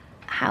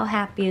How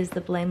happy is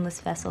the blameless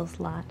vessel's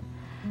lot,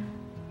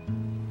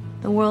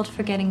 the world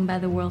forgetting by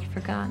the world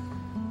forgot.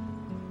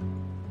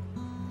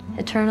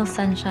 Eternal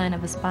sunshine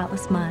of a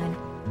spotless mind,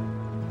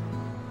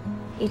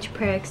 each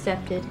prayer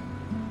accepted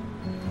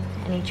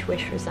and each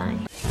wish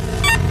resigned.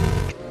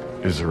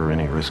 Is there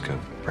any risk of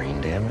brain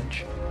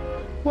damage?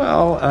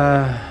 Well,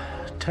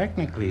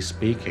 technically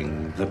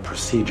speaking, the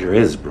procedure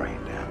is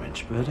brain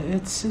damage, but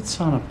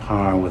it's on a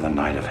par with a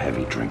night of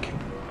heavy drinking.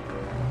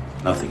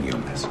 Nothing you'll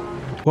miss.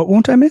 What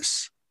won't I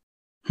miss?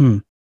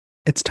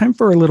 It's time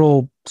for a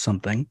little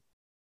something.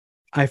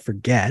 I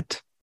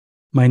forget.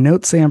 My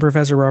notes say I'm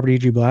Professor Robert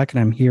E.G. Black,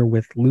 and I'm here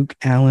with Luke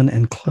Allen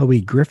and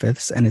Chloe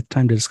Griffiths, and it's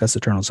time to discuss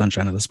Eternal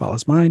Sunshine of the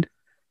Spotless Mind.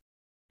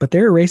 But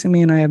they're erasing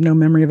me, and I have no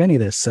memory of any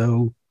of this.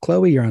 So,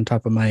 Chloe, you're on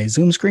top of my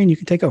Zoom screen. You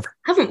can take over.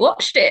 I haven't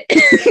watched it.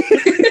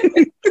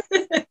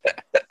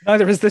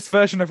 Neither is this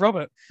version of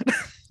Robert.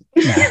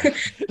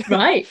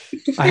 Right.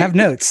 I have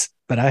notes,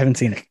 but I haven't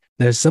seen it.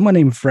 There's someone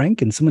named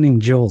Frank and someone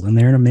named Joel, and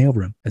they're in a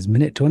mailroom as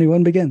minute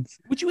 21 begins.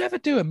 Would you ever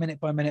do a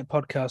minute-by-minute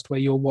podcast where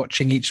you're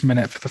watching each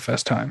minute for the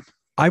first time?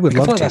 I would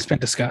love to. That's been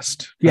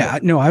discussed. Yeah,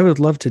 no, I would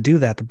love to do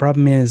that. The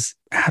problem is,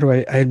 how do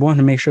I want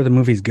to make sure the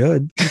movie's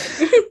good.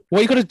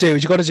 What you got to do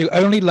is you got to do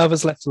Only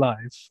Lovers Left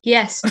Alive.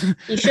 Yes,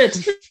 you should.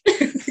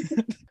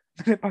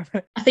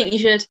 I think you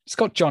should. It's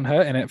got John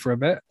Hurt in it for a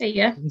bit. There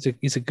you go.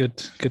 He's a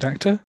good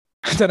actor.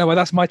 I don't know why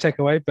that's my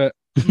takeaway, but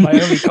my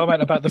only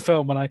comment about the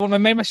film my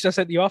main message I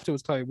sent you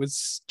afterwards, Chloe,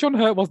 was John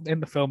Hurt wasn't in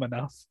the film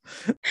enough.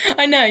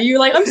 I know. You were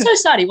like, I'm so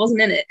sad he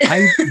wasn't in it.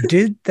 I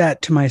did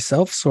that to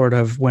myself sort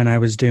of when I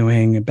was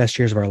doing Best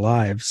Years of Our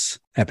Lives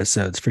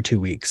episodes for 2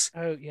 weeks.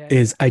 Oh, yeah.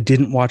 I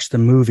didn't watch the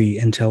movie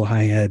until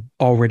I had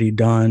already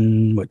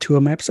done, 2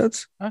 of my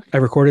episodes? Okay. I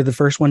recorded the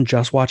first one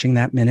just watching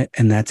that minute,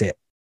 and that's it.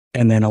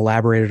 And then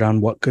elaborated on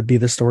what could be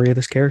the story of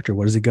this character.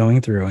 What is he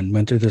going through? And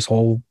went through this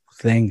whole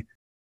thing.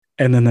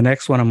 And then the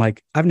next one, I'm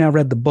like, I've now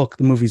read the book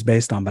the movie's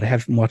based on, but I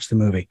haven't watched the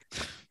movie.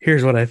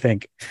 Here's what I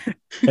think.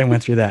 And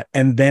went through that.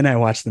 And then I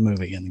watched the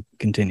movie and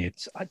continued.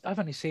 I've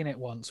only seen it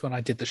once when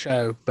I did the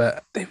show,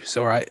 but it was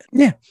all right.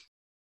 Yeah.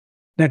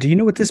 Now, do you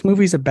know what this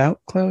movie's about,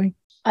 Chloe?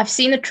 I've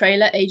seen the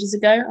trailer ages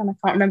ago and I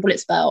can't remember what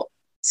it's about.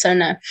 So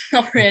no,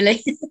 not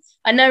really.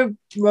 I know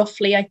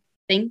roughly, I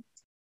think.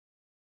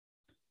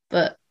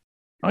 But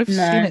I've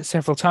seen it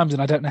several times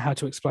and I don't know how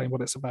to explain what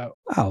it's about.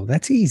 Oh,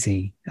 that's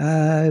easy.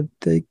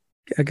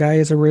 A guy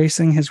is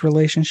erasing his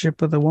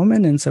relationship with a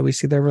woman, and so we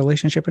see their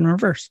relationship in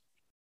reverse.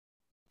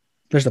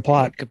 There's the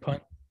plot. Good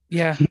point.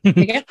 Yeah.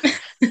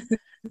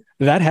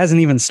 That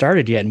hasn't even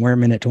started yet, and we're at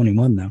minute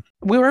 21, though.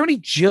 We're only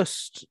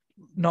just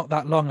not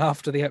that long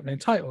after the opening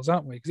titles,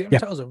 aren't we? Because the opening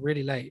titles are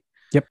really late.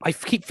 Yep. I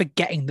keep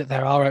forgetting that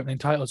there are opening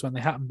titles when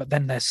they happen, but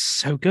then they're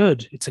so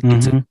good. It's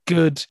a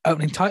good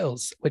opening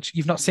titles, which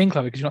you've not seen,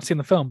 Chloe, because you've not seen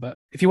the film. But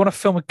if you want to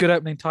film a good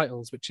opening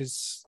titles, which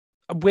is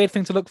a weird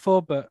thing to look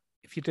for, but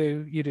if you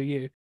do, you do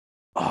you.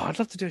 Oh, I'd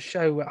love to do a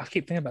show where I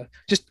keep thinking about it.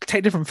 Just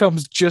take different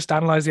films, just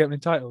analyze the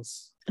opening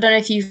titles. I don't know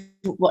if you've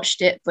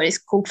watched it, but it's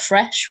called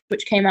Fresh,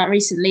 which came out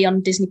recently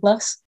on Disney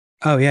Plus.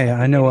 Oh, yeah,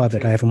 I know of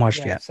it. I haven't watched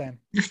it yet. Same.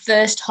 The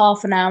first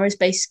half an hour is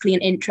basically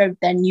an intro,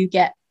 then you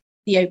get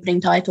the opening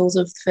titles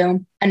of the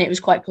film, and it was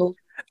quite cool.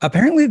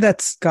 Apparently,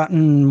 that's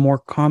gotten more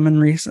common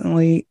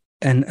recently,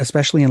 and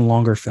especially in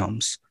longer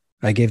films.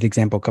 I gave the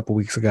example a couple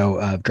weeks ago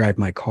of Drive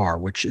My Car,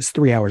 which is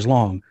 3 hours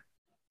long.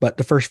 But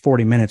the first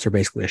 40 minutes are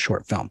basically a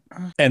short film.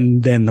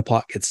 And then the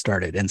plot gets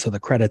started. And so the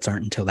credits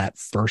aren't until that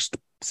first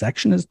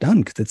section is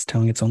done because it's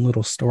telling its own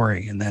little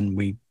story. And then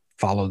we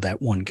follow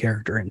that one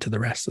character into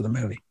the rest of the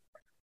movie.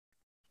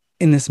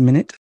 In this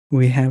minute,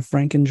 we have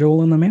Frank and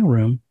Joel in the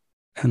mailroom.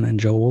 And then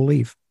Joel will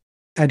leave.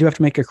 I do have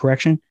to make a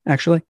correction,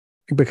 actually,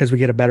 because we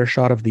get a better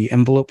shot of the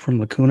envelope from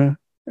Lacuna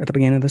at the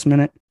beginning of this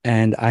minute.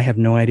 And I have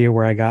no idea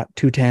where I got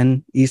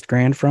 210 East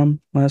Grand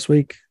from last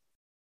week.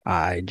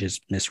 I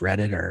just misread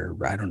it, or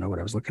I don't know what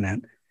I was looking at.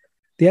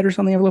 The address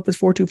on the envelope is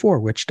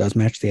 424, which does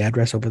match the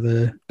address over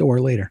the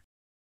door later,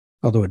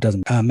 although it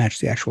doesn't match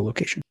the actual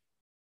location.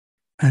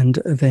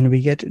 And then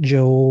we get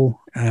Joel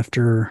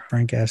after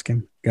Frank asks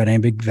him, got any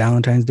big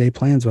Valentine's Day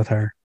plans with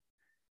her?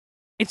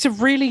 It's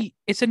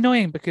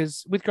annoying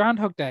because with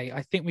Groundhog Day,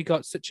 I think we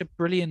got such a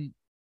brilliant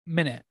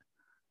minute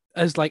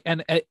as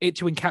it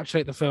to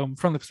encapsulate the film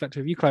from the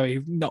perspective of you, Chloe,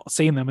 who've not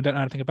seen them and don't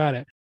know anything about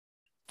it.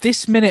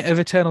 This minute of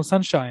Eternal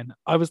Sunshine,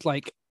 I was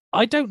like,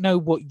 I don't know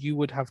what you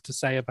would have to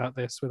say about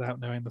this without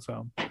knowing the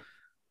film.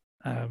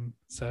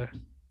 So,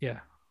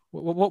 yeah.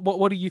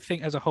 What do you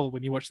think as a whole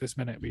when you watch this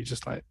minute? Were you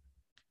just like,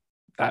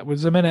 that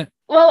was a minute?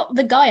 Well,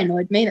 the guy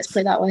annoyed me, let's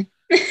put it that way.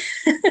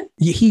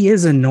 He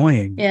is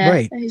annoying. Yeah,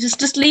 right.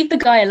 Just leave the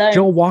guy alone.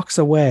 Joel walks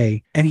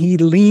away and he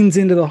leans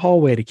into the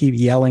hallway to keep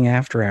yelling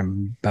after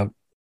him about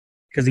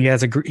because he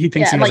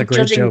thinks he has a great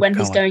judging joke when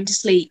going. He's going to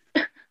sleep.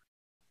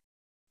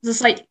 It's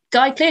like,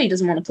 guy clearly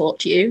doesn't want to talk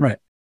to you. Right.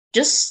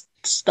 Just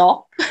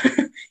stop.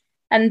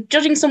 And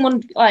judging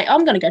someone like,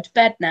 I'm going to go to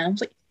bed now. I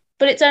was like,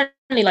 but it's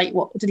only like,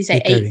 what did he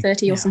say,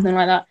 8:30 or something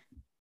like that?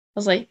 I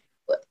was like,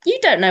 you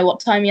don't know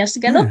what time he has to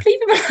get up.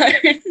 Leave him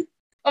alone.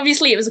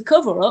 Obviously, it was a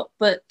cover-up,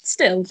 but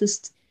still,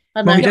 just I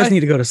don't Well, he know. does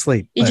need to go to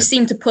sleep, He but just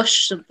seemed to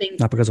push something.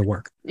 not because of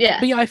work. Yeah.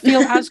 But yeah, I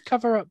feel as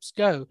cover-ups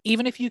go,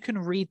 even if you can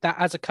read that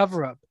as a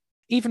cover-up,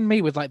 even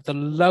me with like the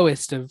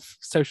lowest of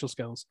social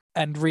skills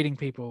and reading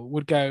people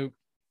would go,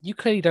 you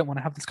clearly don't want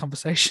to have this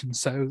conversation.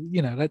 So,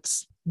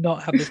 let's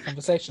not have this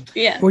conversation.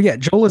 Yeah. Well, yeah,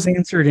 Joel is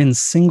answered in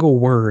single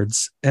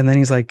words, and then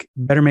he's like,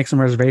 better make some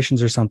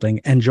reservations or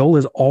something. And Joel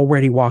is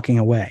already walking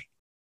away.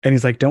 And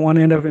he's like, don't want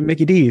to end up at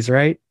Mickey D's,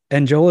 right?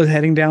 And Joel is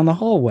heading down the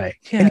hallway.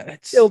 Yeah, and he's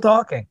still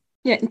talking.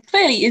 Yeah.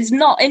 Clearly is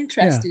not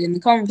interested in the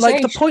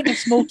conversation. Like the point of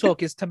small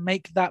talk is to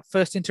make that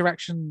first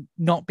interaction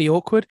not be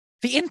awkward.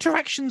 The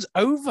interaction's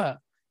over.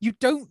 You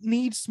don't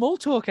need small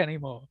talk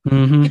anymore.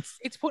 Mm-hmm.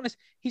 It's pointless.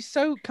 He's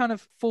so kind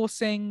of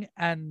forcing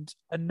and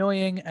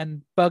annoying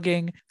and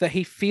bugging that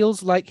he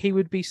feels like he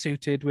would be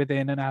suited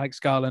within an Alex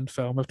Garland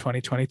film of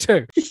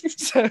 2022.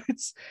 So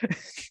it's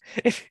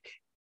if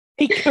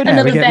he could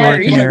Another we get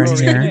very- Laura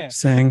Karen Yeah. here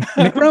saying,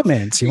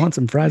 McRomance, you want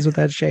some fries with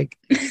that shake?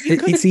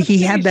 You see,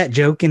 he had that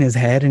joke in his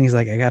head, and he's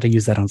like, I got to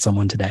use that on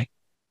someone today.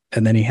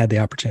 And then he had the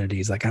opportunity.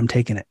 He's like, I'm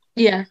taking it.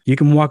 Yeah. You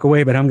can walk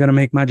away, but I'm going to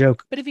make my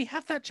joke. But if he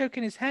had that joke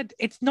in his head,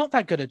 it's not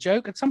that good a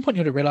joke. At some point,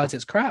 you'd have realized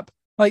it's crap.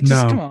 Like,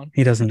 just come on.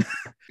 He doesn't.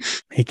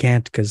 He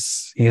can't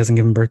because he hasn't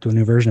given birth to a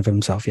new version of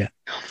himself yet.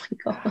 Oh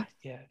my God.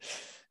 Yeah.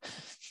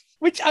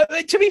 Which,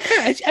 to be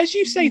fair, as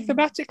you say,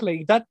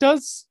 thematically, that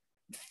does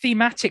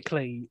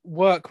thematically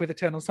work with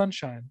Eternal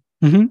Sunshine.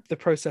 Mm-hmm. The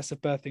process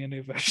of birthing a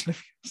new version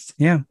of yourself.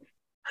 Yeah.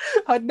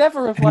 I'd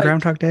never have And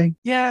Groundhog Day.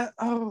 Yeah.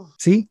 Oh.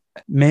 See,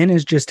 Men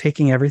is just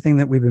taking everything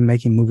that we've been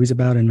making movies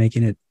about and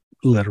making it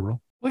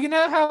literal. Well, you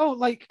know how,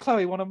 like,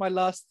 Chloe, one of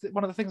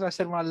the things I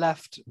said when I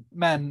left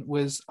Men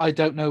was, I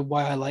don't know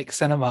why I like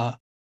cinema.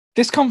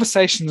 This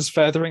conversation is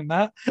furthering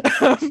that.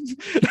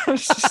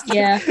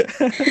 Yeah.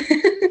 I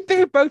think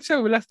we both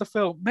said we left the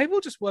film. Maybe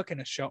we'll just work in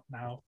a shop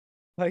now.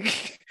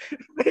 Like,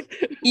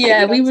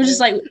 Yeah, we that's were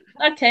just it.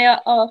 like, okay,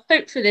 our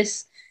hope for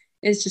this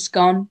is just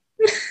gone.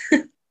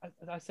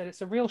 I said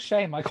it's a real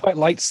shame. I quite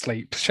like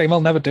sleep. Shame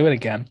I'll never do it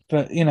again.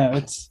 But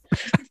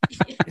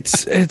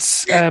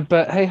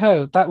but hey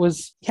ho, that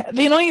was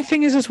the annoying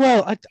thing is as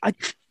well.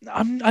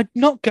 I'm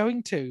not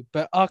going to,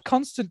 but our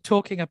constant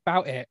talking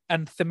about it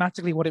and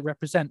thematically what it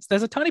represents.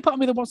 There's a tiny part of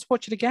me that wants to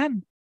watch it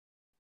again.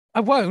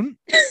 I won't,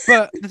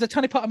 but there's a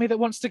tiny part of me that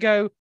wants to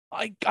go.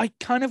 I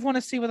kind of want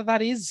to see whether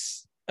that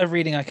is a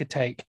reading I could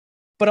take.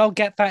 But I'll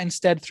get that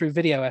instead through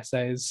video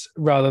essays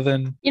rather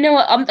than. You know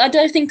what? I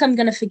don't think I'm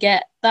going to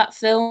forget that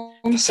film,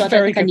 That's so a I don't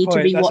very think I good need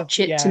point. to rewatch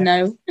it to yeah.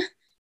 know.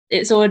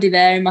 It's already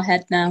there in my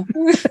head now.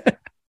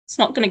 It's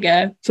not going to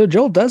go. So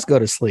Joel does go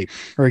to sleep,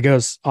 or he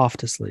goes off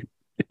to sleep.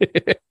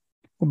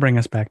 We'll bring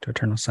us back to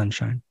Eternal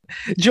Sunshine.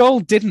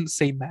 Joel didn't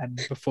see Men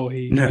before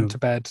he No. went to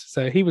bed,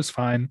 so he was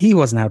fine. He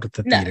wasn't out at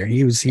the No. theater.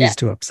 He's Yeah.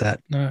 too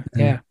upset.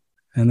 Yeah.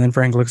 And then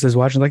Frank looks at his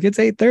watch and like, it's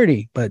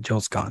 8:30, but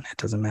Joel's gone. It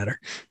doesn't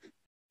matter.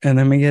 And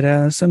then we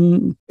get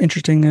some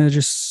interesting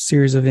just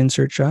series of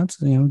insert shots.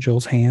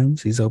 Joel's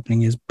hands. He's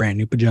opening his brand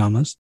new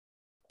pajamas,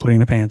 putting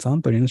the pants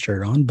on, putting the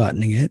shirt on,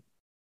 buttoning it,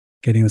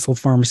 getting this little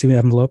pharmacy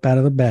envelope out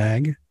of the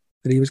bag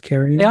that he was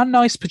carrying. They are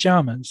nice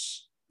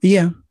pajamas.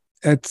 Yeah.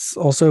 It's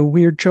also a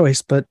weird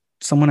choice, but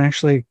someone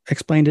actually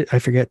explained it. I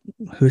forget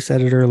who said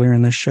it earlier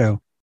in this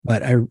show,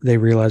 but they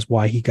realized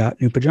why he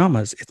got new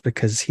pajamas. It's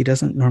because he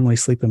doesn't normally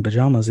sleep in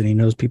pajamas and he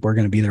knows people are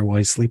going to be there while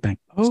he's sleeping.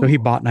 So he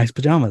bought nice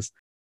pajamas.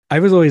 I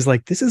was always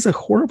like, this is a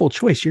horrible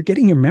choice. You're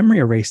getting your memory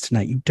erased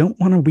tonight. You don't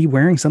want to be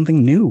wearing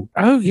something new.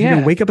 Oh, You're yeah.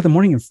 going to wake up in the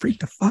morning and freak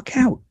the fuck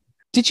out.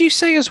 Did you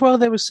say as well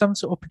there was some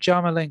sort of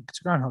pajama link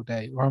to Groundhog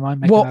Day? Or am I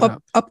making Well, that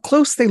up? up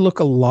close, they look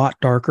a lot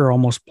darker,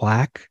 almost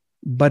black.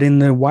 But in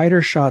the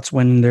wider shots,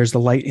 when there's the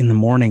light in the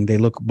morning, they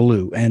look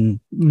blue and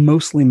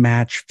mostly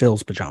match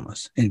Phil's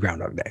pajamas in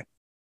Groundhog Day,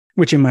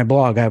 which in my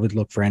blog, I would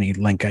look for any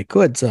link I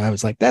could. So I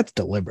was like, that's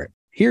deliberate.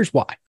 Here's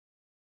why.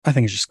 I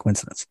think it's just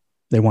coincidence.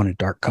 They wanted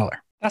dark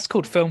color. That's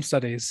called film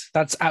studies.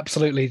 That's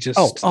absolutely just.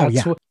 Oh,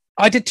 that's yeah.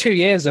 I did 2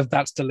 years of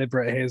that's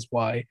deliberate. Here's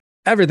why.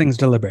 Everything's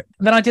deliberate.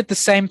 And then I did the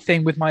same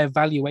thing with my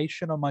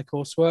evaluation on my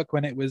coursework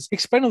when it was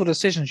explain all the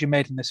decisions you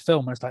made in this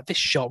film. And it's like, this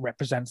shot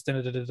represents.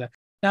 Da, da, da, da.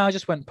 Now I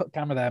just went, put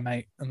camera there,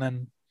 mate. And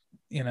then,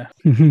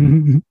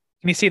 can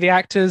you see the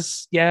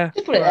actors? Yeah.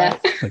 Just put it there.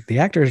 Like the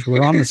actors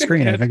were on the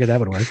screen. I figured that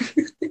would work.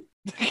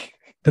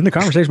 Then the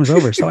conversation was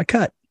over. So I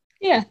cut.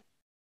 Yeah.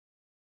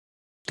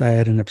 I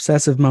had an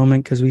obsessive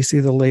moment because we see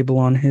the label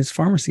on his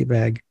pharmacy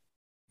bag,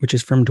 which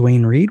is from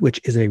Dwayne Reed, which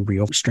is a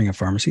real string of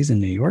pharmacies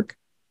in New York.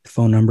 The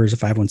phone number is a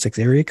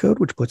 516 area code,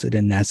 which puts it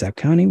in Nassau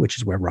County, which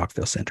is where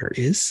Rockville Center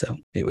is. So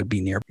it would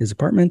be near his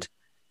apartment.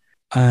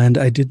 And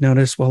I did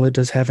notice while it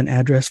does have an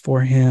address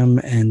for him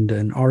and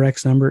an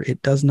RX number,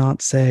 it does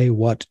not say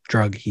what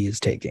drug he is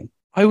taking.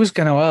 I was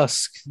going to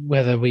ask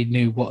whether we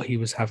knew what he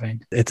was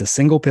having. It's a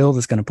single pill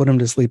that's going to put him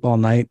to sleep all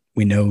night.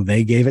 We know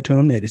they gave it to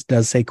him. It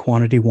does say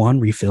quantity 1,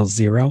 refill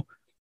 0,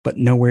 but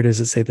nowhere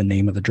does it say the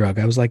name of the drug.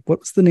 I was like, what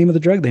was the name of the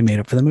drug they made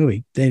up for the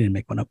movie? They didn't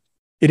make one up.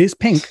 It is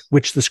pink,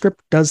 which the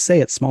script does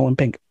say it's small and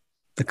pink.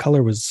 The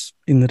color was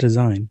in the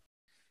design.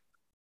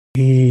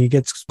 He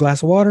gets a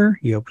glass of water.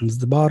 He opens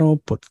the bottle,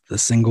 puts the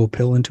single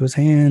pill into his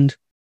hand.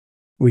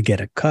 We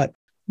get a cut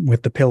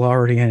with the pill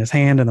already in his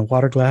hand and the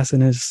water glass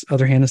in his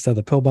other hand instead of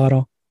the pill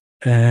bottle.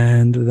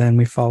 And then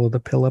we follow the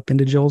pill up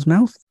into Joel's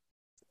mouth.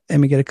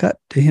 And we get a cut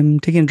to him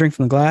taking a drink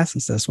from the glass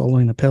instead of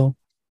swallowing the pill.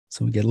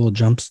 So we get little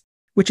jumps,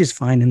 which is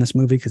fine in this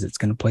movie because it's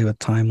going to play with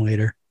time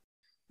later.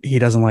 He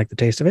doesn't like the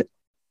taste of it.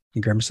 He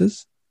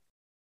grimaces.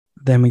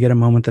 Then we get a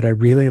moment that I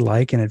really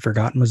like and had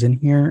forgotten was in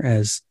here,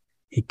 as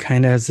he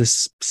kind of has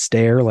this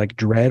stare, like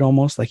dread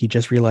almost, like he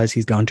just realized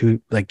he's gone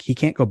to, like he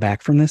can't go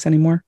back from this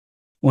anymore.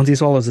 Once he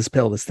swallows this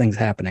pill, this thing's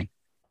happening.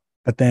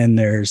 But then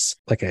there's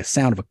like a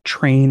sound of a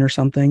train or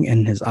something,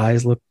 and his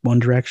eyes look one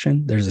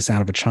direction. There's a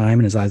sound of a chime,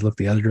 and his eyes look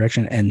the other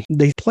direction. And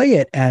they play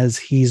it as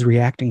he's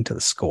reacting to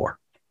the score,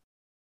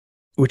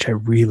 which I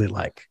really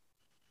like.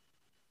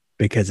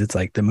 Because it's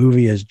like the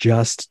movie is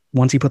just,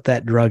 once he put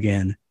that drug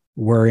in,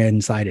 we're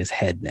inside his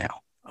head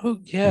now. Oh,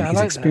 yeah.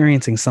 He's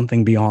experiencing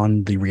something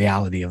beyond the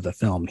reality of the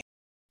film.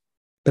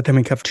 But then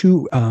we cut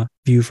to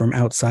view from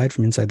outside,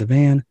 from inside the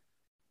van.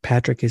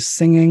 Patrick is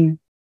singing.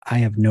 I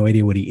have no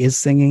idea what he is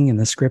singing. In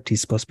the script,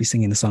 he's supposed to be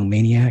singing the song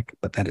Maniac,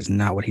 but that is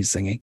not what he's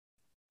singing.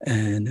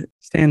 And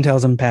Stan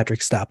tells him,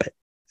 Patrick, stop it.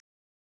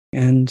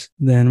 And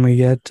then we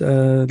get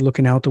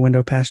looking out the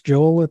window past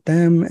Joel at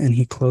them, and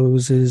he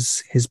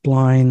closes his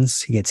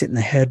blinds. He gets hit in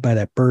the head by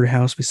that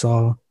birdhouse we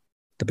saw at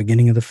the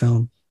beginning of the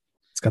film.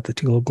 It's got the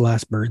two little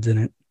glass birds in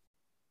it.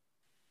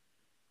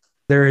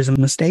 There is a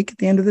mistake at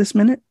the end of this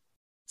minute.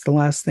 It's the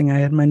last thing I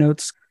had in my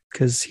notes,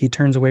 because he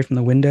turns away from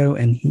the window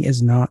and he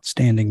is not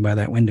standing by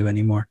that window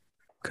anymore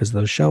because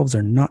those shelves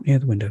are not near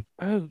the window.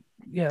 Oh,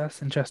 yeah,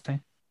 that's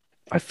interesting.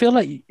 I feel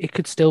like it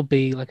could still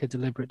be like a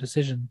deliberate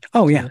decision.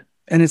 Oh, yeah.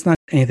 And it's not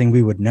anything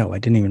we would know. I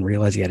didn't even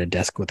realize he had a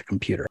desk with a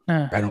computer.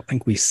 I don't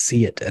think we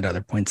see it at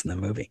other points in the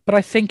movie. But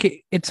I think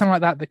it's something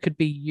like that could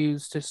be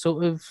used to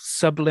sort of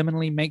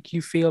subliminally make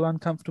you feel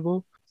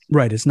uncomfortable.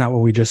 Right. It's not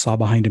what we just saw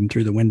behind him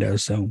through the window.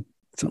 So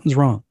something's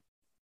wrong.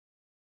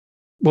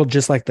 Well,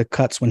 just like the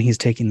cuts when he's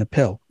taking the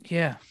pill.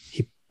 Yeah.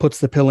 He puts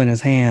the pill in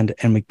his hand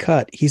and we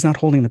cut. He's not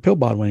holding the pill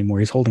bottle anymore.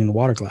 He's holding the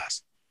water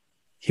glass.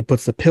 He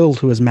puts the pill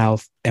to his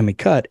mouth and we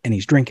cut and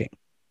he's drinking.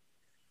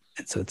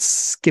 And so it's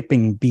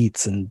skipping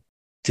beats and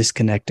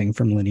disconnecting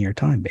from linear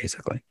time,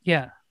 basically.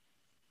 Yeah.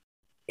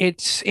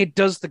 It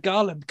does the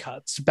Garland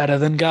cuts better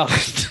than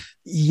Garland.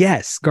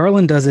 Yes.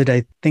 Garland does it,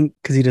 I think,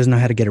 because he doesn't know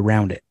how to get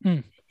around it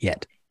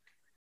yet.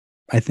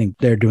 I think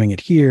they're doing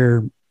it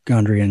here.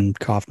 Gondry and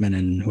Kaufman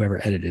and whoever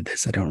edited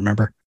this, I don't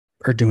remember,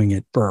 are doing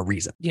it for a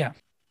reason. Yeah.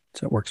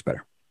 So it works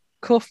better.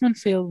 Kaufman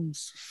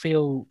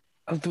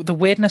the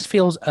weirdness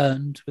feels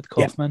earned with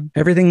Kaufman. Yeah.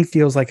 Everything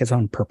feels like it's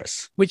on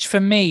purpose. Which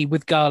for me,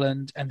 with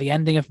Garland and the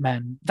ending of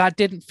Men, that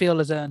didn't feel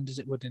as earned as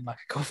it would in like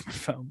a Kaufman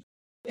film.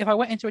 If I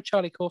went into a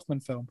Charlie Kaufman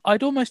film,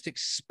 I'd almost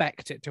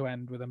expect it to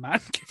end with a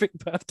man giving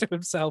birth to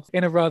himself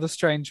in a rather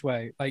strange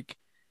way. Like,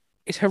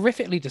 it's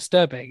horrifically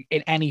disturbing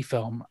in any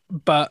film,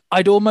 but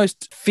I'd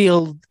almost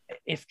feel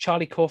if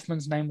Charlie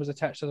Kaufman's name was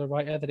attached to the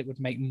writer that it would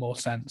make more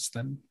sense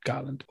than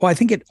Garland. Well, I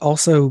think it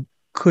also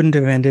couldn't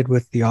have ended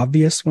with the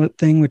obvious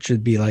thing, which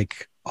would be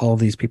like all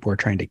these people are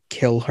trying to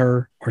kill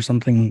her or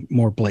something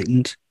more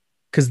blatant,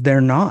 because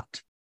they're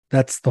not.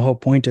 That's the whole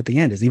point at the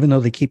end, is even though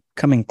they keep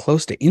coming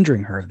close to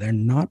injuring her, they're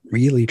not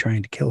really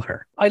trying to kill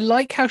her. I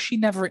like how she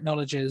never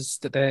acknowledges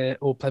that they're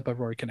all played by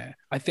Rory Kinnear.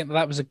 I think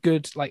that was a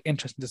good, like,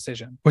 interesting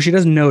decision. Well, she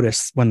doesn't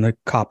notice when the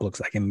cop looks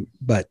like him,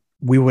 but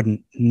we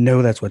wouldn't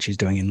know that's what she's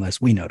doing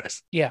unless we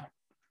notice. Yeah.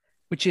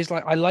 Which is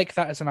like, I like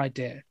that as an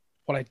idea.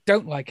 What I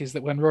don't like is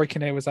that when Rory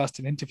Kinnear was asked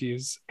in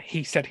interviews,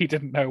 he said he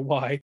didn't know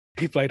why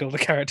he played all the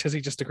characters.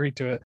 He just agreed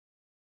to it.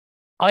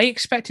 I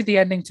expected the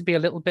ending to be a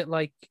little bit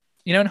like,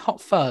 you know, in Hot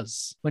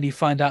Fuzz, when you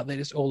find out that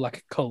it's all like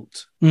a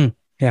cult.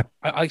 Yeah.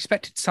 I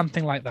expected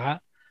something like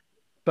that.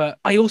 But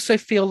I also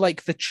feel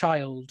like the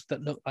child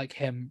that looked like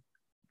him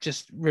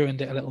just ruined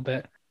it a little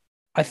bit.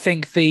 I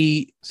think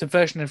the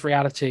subversion of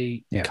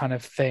reality kind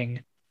of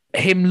thing,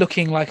 him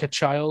looking like a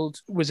child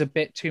was a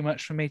bit too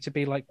much for me to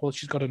be like, well,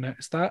 she's got to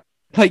notice that.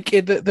 Like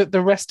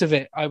the rest of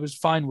it, I was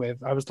fine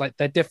with. I was like,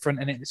 they're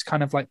different and it's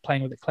kind of like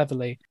playing with it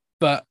cleverly.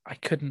 But I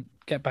couldn't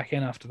get back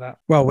in after that.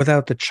 Well,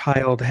 without the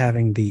child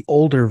having the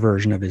older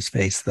version of his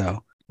face,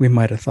 though, we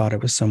might have thought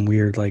it was some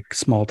weird, like,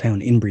 small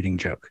town inbreeding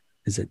joke.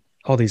 Is it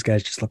all these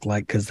guys just look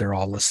like because they're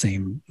all the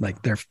same,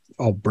 like they're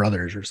all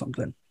brothers or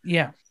something?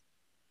 Yeah.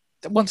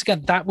 Once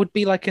again, that would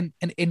be like an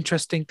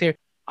interesting theory.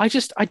 I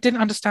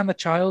didn't understand the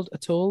child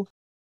at all.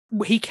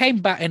 He came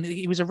back and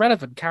he was a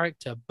relevant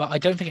character, but I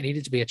don't think it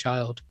needed to be a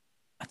child.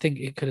 I think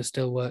it could have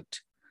still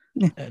worked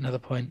at another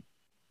point.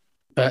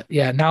 But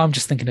yeah, now I'm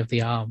just thinking of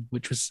the arm,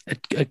 which was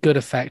a good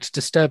effect,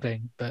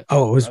 disturbing. But it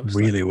was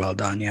really well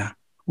done. Yeah,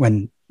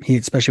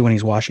 especially when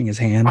he's washing his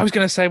hand. I was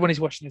going to say when he's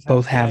washing his hand,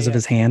 both halves of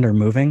his hand are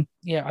moving.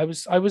 Yeah, I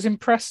was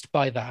impressed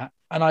by that,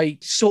 and I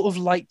sort of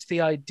liked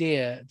the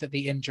idea that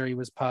the injury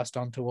was passed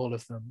on to all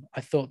of them.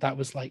 I thought that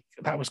was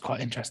quite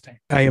interesting.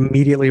 I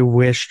immediately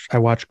wished I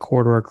watched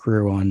Corridor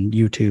Crew on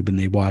YouTube, and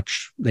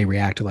they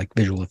react to like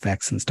visual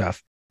effects and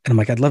stuff. And I'm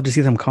like, I'd love to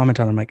see them comment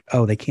on it. I'm like,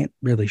 oh, they can't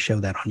really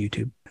show that on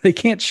YouTube. They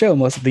can't show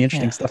most of the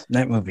interesting stuff in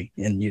that movie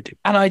in YouTube.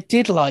 And I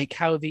did like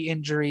how the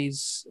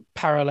injuries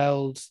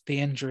paralleled the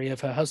injury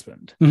of her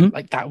husband. Mhm.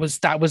 Like that was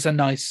a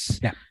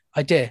nice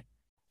idea.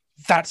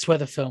 That's where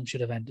the film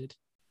should have ended.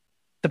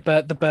 The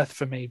birth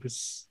for me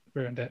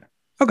ruined it.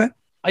 Okay.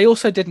 I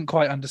also didn't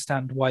quite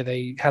understand why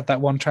they had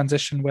that one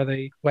transition where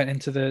they went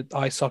into the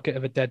eye socket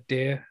of a dead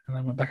deer and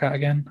then went back out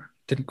again.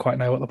 Didn't quite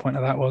know what the point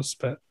of that was,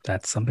 but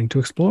that's something to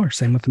explore.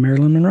 Same with the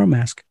Marilyn Monroe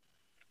mask.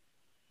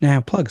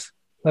 Now, plugs.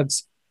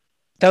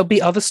 There'll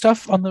be other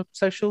stuff on the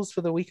socials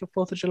for the week of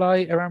 4th of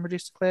July around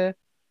Reduced to Clear.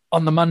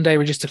 On the Monday,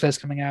 Reduced to Clear is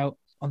coming out.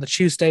 On the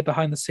Tuesday,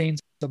 behind the scenes.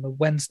 On the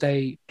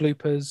Wednesday,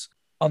 bloopers.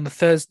 On the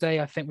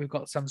Thursday, I think we've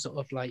got some sort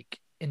of like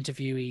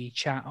interviewee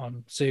chat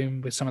on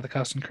Zoom with some of the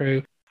cast and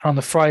crew. And on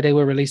the Friday,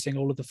 we're releasing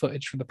all of the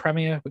footage from the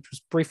premiere, which was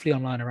briefly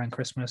online around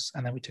Christmas,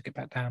 and then we took it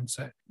back down.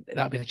 So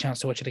that'll be the chance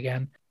to watch it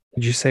again.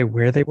 Did you say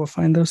where they will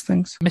find those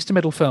things? Mr.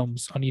 Middle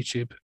Films on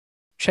YouTube.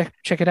 Check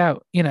it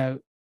out. You know,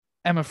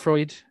 Emma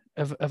Freud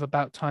of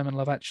About Time and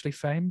Love Actually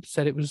fame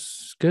said it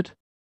was good.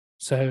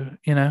 So,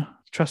 you know,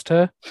 trust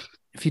her.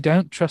 If you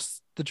don't,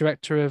 trust the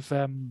director of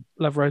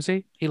Love,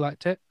 Rosie. He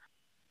liked it.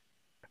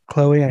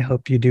 Chloe, I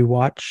hope you do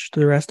watch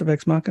the rest of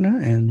Ex Machina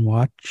and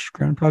watch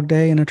Groundhog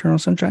Day and Eternal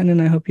Sunshine,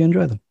 and I hope you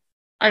enjoy them.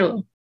 I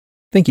will.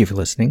 Thank you for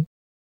listening.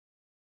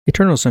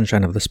 Eternal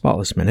Sunshine of the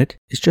Spotless Minute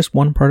is just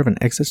one part of an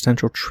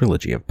existential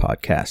trilogy of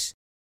podcasts.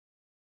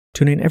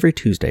 Tune in every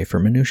Tuesday for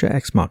Minutia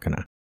Ex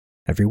Machina,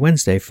 every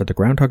Wednesday for the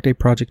Groundhog Day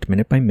Project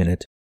Minute by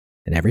Minute,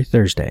 and every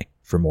Thursday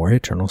for more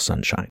Eternal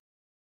Sunshine.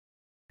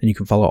 And you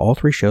can follow all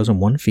three shows on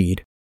one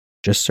feed.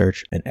 Just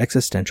search an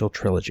existential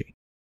trilogy.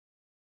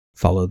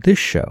 Follow this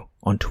show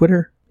on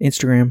Twitter,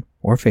 Instagram,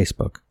 or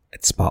Facebook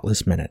at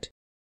Spotless Minute.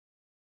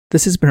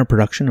 This has been a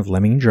production of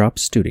Lemming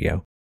Drops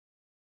Studio.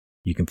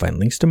 You can find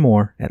links to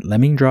more at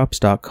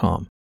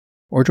lemmingdrops.com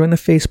or join the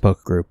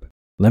Facebook group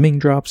Lemming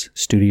Drops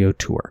Studio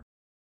Tour.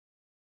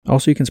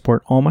 Also, you can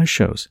support all my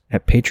shows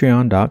at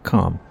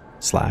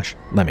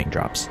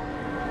patreon.com/lemmingdrops.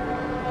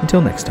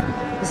 Until next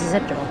time. This is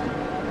it, Joel.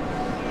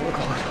 Oh,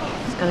 God.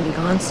 It's gonna be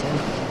gone soon.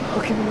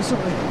 Okay, I'm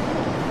sorry.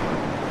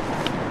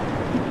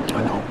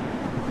 I know.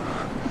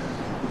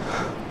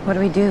 What do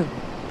we do?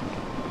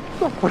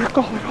 Look, we're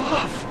going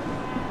off.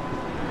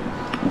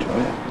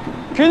 Enjoy it.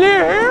 Can you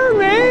hear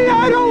me?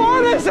 I don't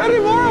want this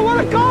anymore. I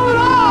want to call it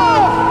off.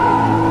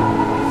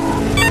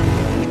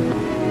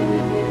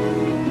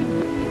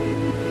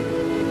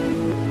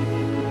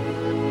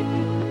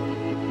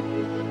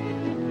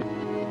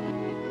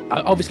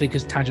 Obviously,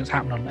 because tangents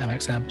happen on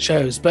MXM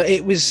shows, but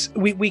it was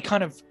we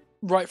kind of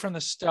right from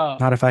the start.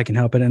 Not if I can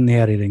help it in the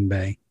editing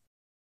bay.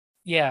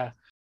 Yeah,